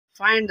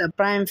Find the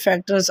prime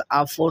factors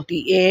of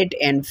 48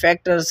 and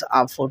factors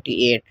of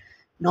 48.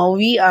 Now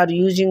we are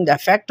using the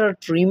factor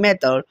tree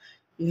method.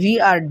 We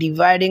are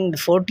dividing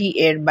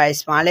 48 by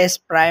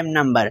smallest prime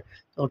number.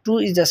 So 2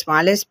 is the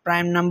smallest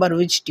prime number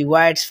which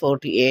divides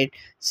 48.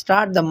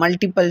 Start the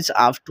multiples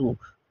of 2.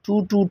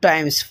 2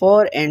 times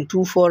 4 and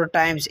 4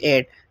 times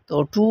 8.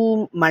 So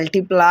 2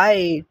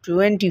 multiply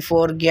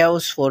 24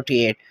 gives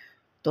 48.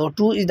 So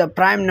 2 is the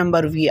prime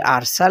number we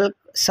are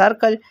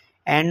circle,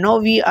 and now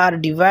we are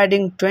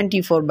dividing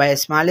 24 by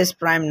smallest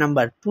prime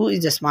number. 2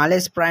 is the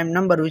smallest prime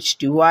number which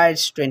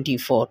divides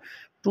 24.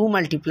 2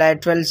 multiply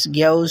 12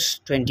 gives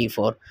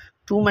 24.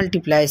 2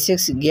 multiply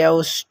 6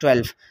 gives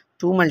 12.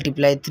 2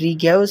 multiply 3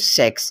 gives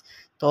 6.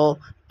 So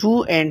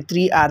 2 and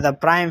 3 are the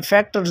prime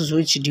factors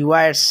which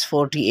divides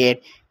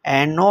 48.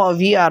 And now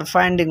we are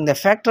finding the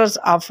factors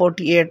of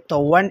 48. So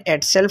 1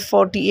 itself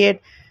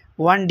 48.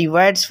 1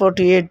 divides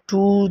 48.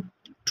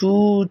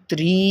 2,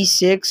 3,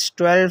 6,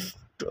 12,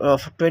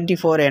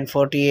 24 and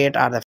 48 are the